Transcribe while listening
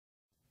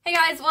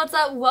Hey guys, what's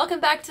up?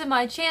 Welcome back to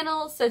my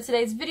channel. So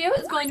today's video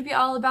is going to be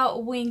all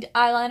about winged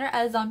eyeliner,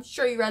 as I'm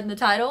sure you read in the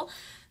title.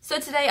 So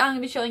today I'm going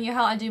to be showing you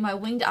how I do my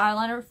winged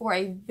eyeliner for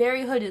a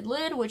very hooded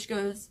lid, which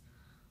goes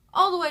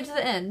all the way to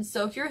the end.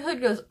 So if your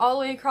hood goes all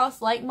the way across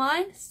like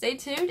mine, stay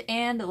tuned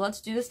and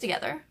let's do this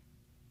together.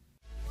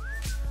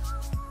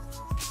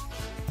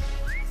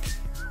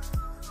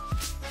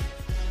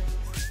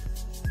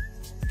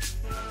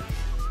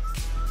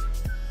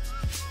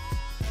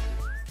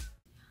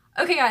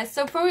 Okay guys,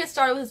 so before we get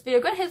started with this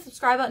video, go ahead and hit the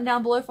subscribe button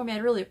down below for me.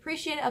 I'd really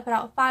appreciate it. I put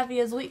out 5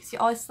 videos a week, so you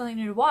always have something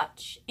new to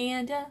watch.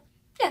 And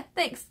yeah,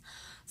 thanks.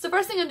 So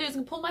first thing I'm going to do is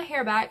I'm going to pull my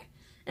hair back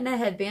in a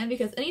headband,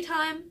 because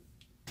anytime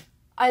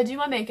I do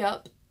my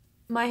makeup,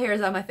 my hair is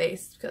out of my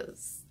face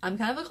because I'm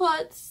kind of a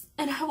klutz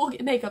and I will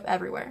get makeup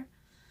everywhere.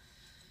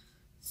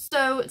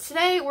 So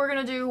today we're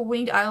going to do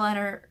winged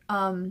eyeliner.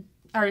 I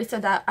already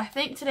said that. I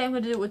think today I'm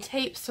going to do it with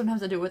tape.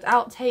 Sometimes I do it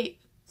without tape.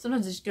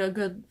 Sometimes I just get a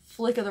good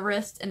flick of the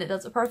wrist and it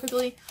does it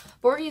perfectly.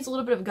 But we're going to use a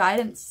little bit of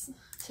guidance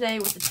today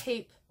with the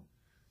tape.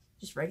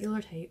 Just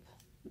regular tape.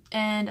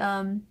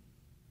 And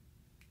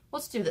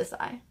let's do this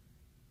eye.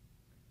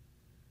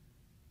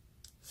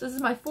 So this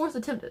is my 4th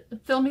attempt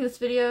at filming this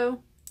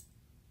video.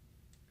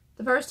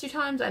 The first 2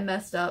 times I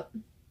messed up.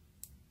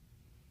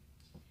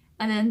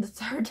 And then the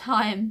 3rd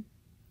time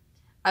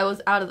I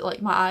was out of it,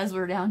 like my eyes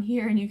were down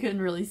here and you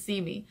couldn't really see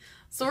me.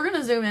 So we're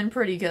going to zoom in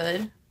pretty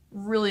good.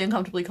 Really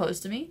uncomfortably close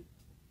to me.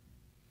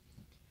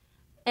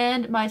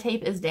 And my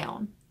tape is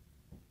down.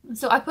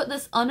 So I put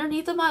this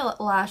underneath of my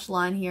lash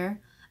line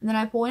here, and then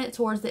I point it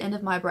towards the end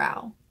of my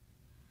brow.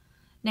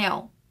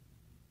 Now,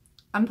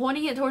 I'm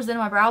pointing it towards the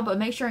end of my brow, but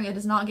make sure it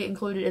does not get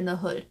included in the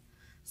hood.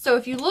 So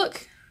if you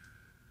look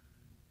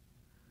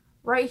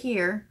right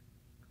here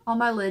on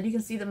my lid, you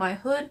can see that my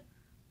hood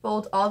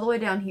folds all the way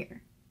down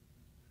here.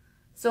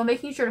 So I'm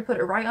making sure to put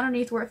it right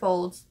underneath where it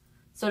folds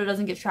so it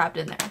doesn't get trapped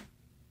in there.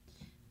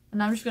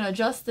 And I'm just going to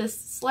adjust this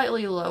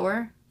slightly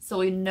lower so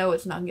we know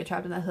it's not going to get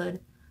trapped in that hood.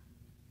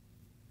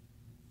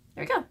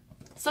 There we go.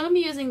 So I'm going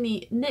to be using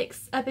the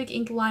NYX Epic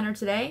Ink Liner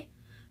today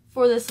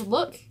for this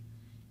look.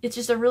 It's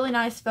just a really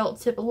nice felt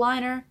tip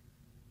liner.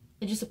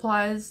 It just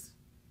applies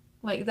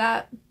like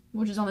that,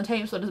 which is on the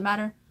tape so it doesn't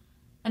matter.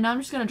 And now I'm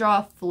just going to draw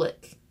a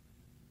flick.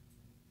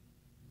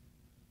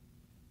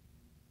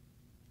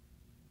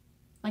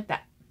 Like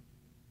that.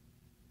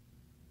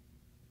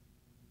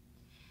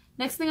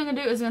 Next thing I'm going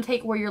to do is I'm going to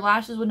take where your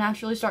lashes would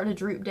naturally start to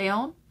droop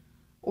down,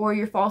 or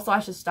your false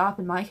lashes stop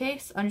in my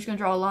case. I'm just going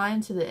to draw a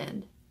line to the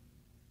end.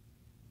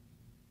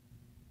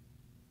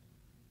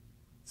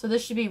 So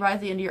this should be right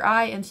at the end of your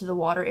eye into the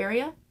water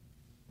area.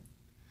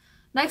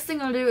 Next thing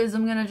I'm going to do is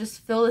I'm going to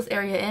just fill this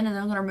area in, and then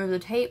I'm going to remove the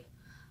tape.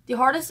 The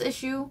hardest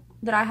issue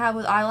that I have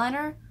with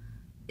eyeliner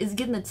is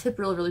getting the tip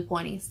really, really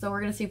pointy. So we're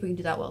going to see if we can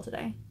do that well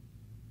today.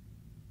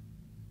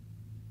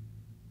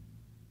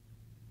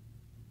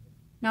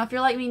 Now if you're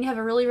like me and you have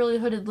a really, really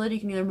hooded lid, you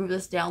can either move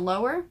this down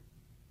lower,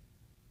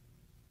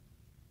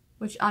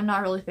 which I'm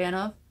not really a fan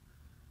of,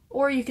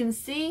 or you can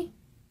see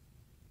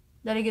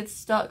that it gets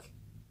stuck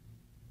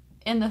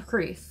in the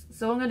crease.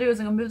 So what I'm going to do is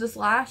I'm going to move this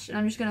lash and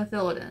I'm just going to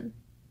fill it in.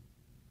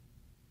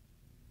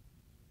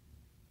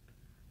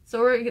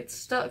 So where it gets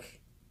stuck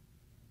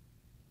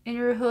in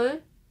your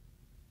hood,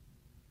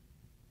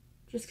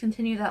 just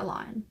continue that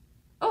line.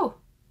 Oh!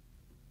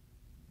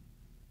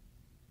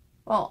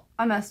 Well,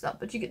 I messed up,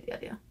 but you get the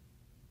idea.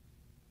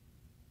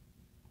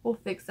 We'll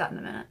fix that in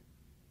a minute.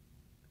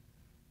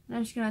 And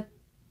I'm just going to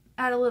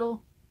add a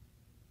little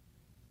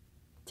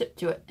tip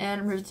to it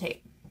and remove the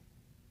tape.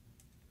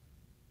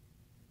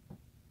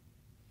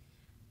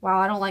 Wow,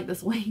 I don't like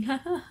this wing.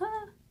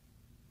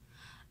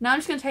 Now I'm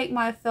just going to take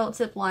my felt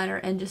tip liner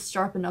and just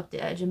sharpen up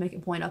the edge and make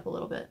it point up a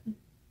little bit.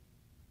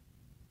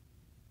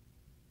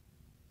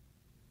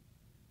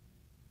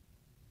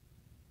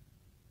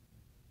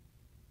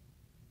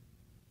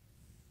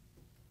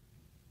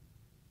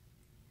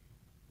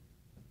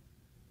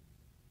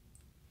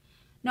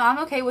 Now I'm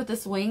okay with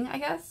this wing, I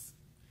guess.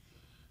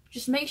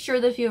 Just make sure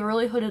that if you have a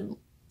really hooded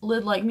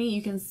lid like me,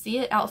 you can see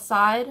it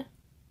outside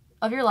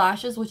of your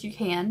lashes, which you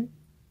can,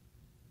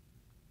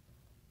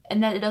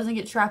 and that it doesn't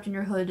get trapped in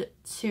your hood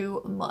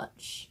too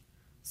much.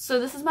 So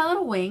this is my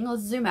little wing.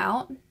 Let's zoom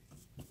out.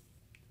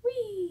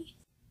 Whee!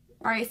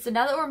 Alright, so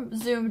now that we're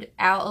zoomed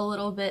out a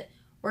little bit,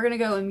 we're going to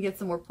go and get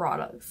some more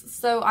products.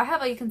 So I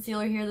have a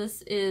concealer here.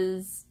 This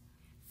is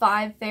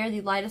 5 Fair,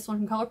 the lightest one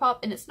from ColourPop,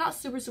 and it's not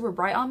super, super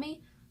bright on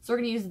me. So we're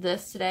going to use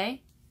this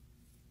today.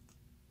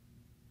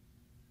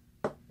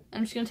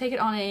 I'm just going to take it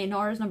on a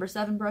NARS number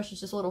 7 brush.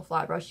 It's just a little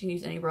flat brush. You can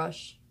use any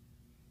brush.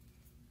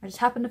 I just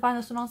happened to find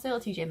this one on sale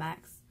at TJ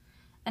Maxx.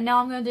 And now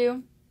I'm going to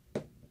do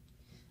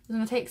is I'm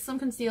going to take some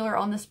concealer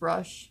on this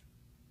brush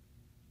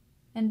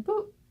and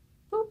boop,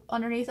 boop,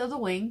 underneath of the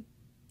wing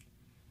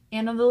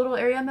and on the little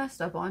area I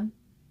messed up on.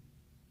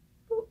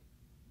 Boop.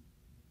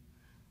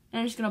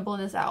 And I'm just going to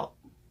blend this out.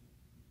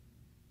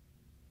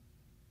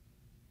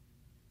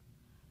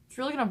 It's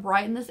really going to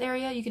brighten this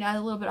area. You can add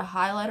a little bit of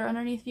highlighter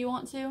underneath if you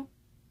want to,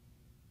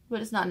 but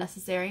it's not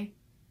necessary.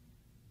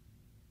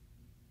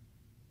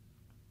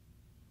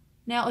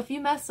 Now, if you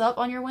mess up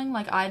on your wing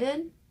like I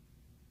did,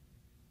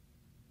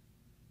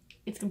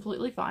 it's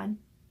completely fine.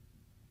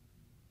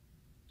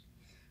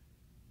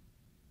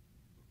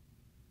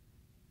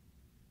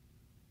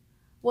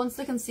 Once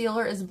the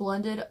concealer is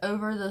blended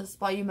over the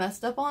spot you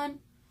messed up on,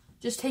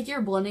 just take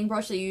your blending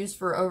brush that you use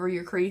for over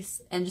your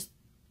crease and just,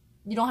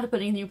 you don't have to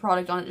put any new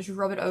product on it, just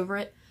rub it over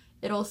it.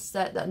 It'll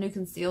set that new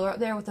concealer up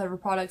there with whatever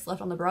product's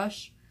left on the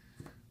brush.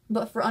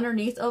 But for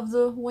underneath of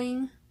the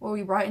wing, where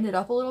we brightened it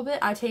up a little bit,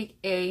 I take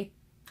a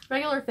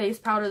regular face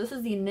powder. This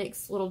is the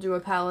NYX Little Duo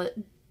palette.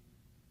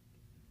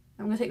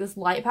 I'm going to take this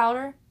light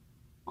powder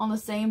on the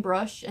same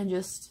brush and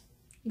just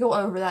go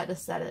over that to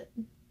set it.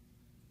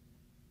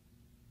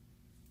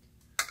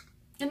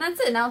 And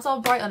that's it. Now it's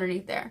all bright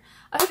underneath there.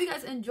 I hope you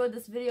guys enjoyed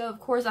this video. Of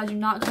course, I do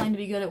not claim to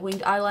be good at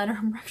winged eyeliner.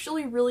 I'm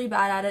actually really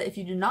bad at it, if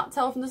you did not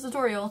tell from this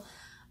tutorial.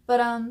 But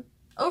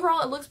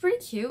overall, it looks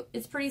pretty cute.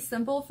 It's pretty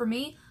simple for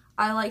me.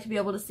 I like to be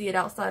able to see it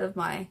outside of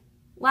my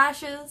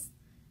lashes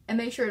and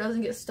make sure it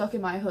doesn't get stuck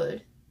in my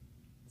hood.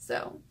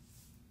 So,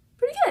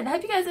 pretty good. I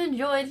hope you guys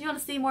enjoyed. If you want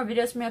to see more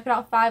videos from me, I put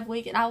out 5 a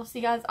week, and I will see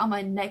you guys on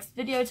my next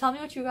video. Tell me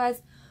what you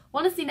guys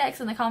want to see next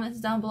in the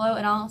comments down below,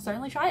 and I'll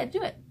certainly try to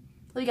do it.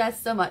 Love you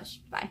guys so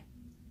much. Bye.